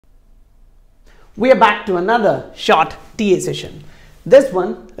We are back to another short TA session. This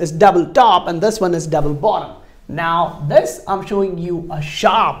one is double top and this one is double bottom. Now this I'm showing you a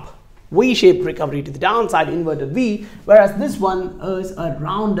sharp V-shaped recovery to the downside, inverted V, whereas this one is a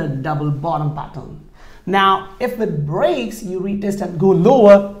rounded double bottom pattern. Now if it breaks, you retest and go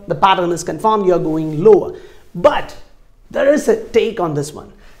lower, the pattern is confirmed, you are going lower. But there is a take on this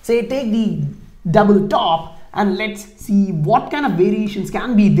one. Say take the double top and let's see what kind of variations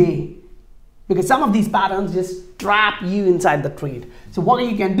can be there, because some of these patterns just trap you inside the trade. So what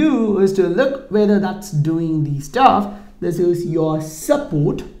you can do is to look whether that's doing the stuff. This is your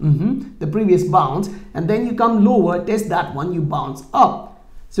support, the previous bounce, and then you come lower, test that one, you bounce up.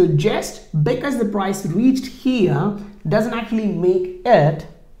 So just because the price reached here doesn't actually make it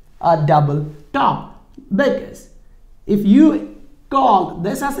a double top, because if you call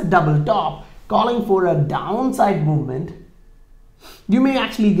this as a double top, calling for a downside movement, you may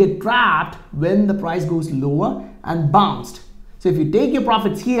actually get trapped when the price goes lower and bounced. So if you take your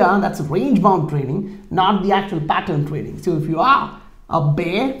profits here, that's range bound trading, not the actual pattern trading. So if you are a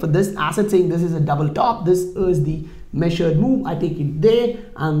bear for this asset, saying this is a double top, this is the measured move, I take it there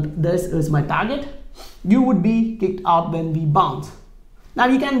and this is my target, you would be kicked out when we bounce. Now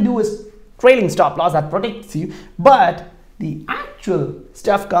you can do a trailing stop loss that protects you, but the actual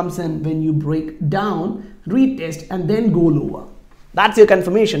stuff comes in when you break down, retest and then go lower. That's your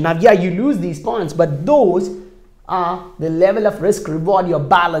confirmation. Now yeah, you lose these points, but those are the level of risk reward you're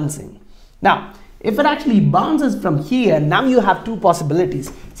balancing. Now if it actually bounces from here, now you have two possibilities.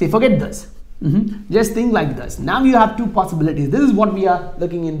 Say forget this, just think like this. Now you have two possibilities. This is what we are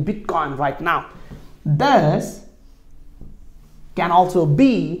looking in Bitcoin right now. This can also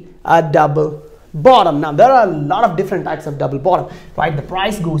be a double bottom. Now there are a lot of different types of double bottom, right? The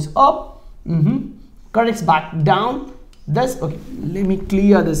price goes up, corrects back down. This, okay, let me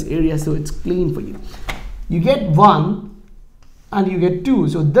clear this area so it's clean for you. You get one and you get two.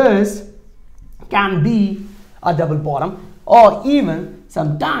 So this can be a double bottom, or even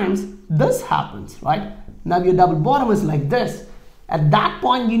sometimes this happens, right? Now your double bottom is like this. At that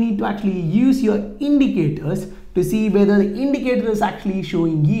point you need to actually use your indicators to see whether the indicator is actually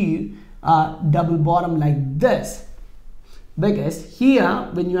showing you a double bottom like this, because here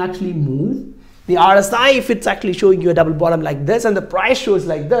when you actually move the RSI, if it's actually showing you a double bottom like this and the price shows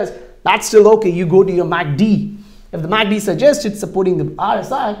like this, that's still okay. You go to your MACD. If the MACD suggests it's supporting the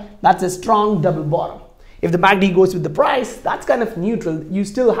RSI, that's a strong double bottom. If the MACD goes with the price, that's kind of neutral. You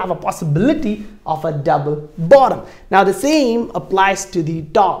still have a possibility of a double bottom. Now the same applies to the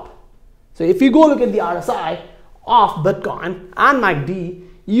top. So if you go look at the RSI of Bitcoin and MACD,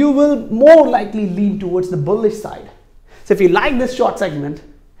 you will more likely lean towards the bullish side. So if you like this short segment,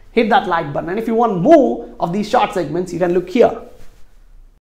 hit that like button, and if you want more of these short segments, you can look here.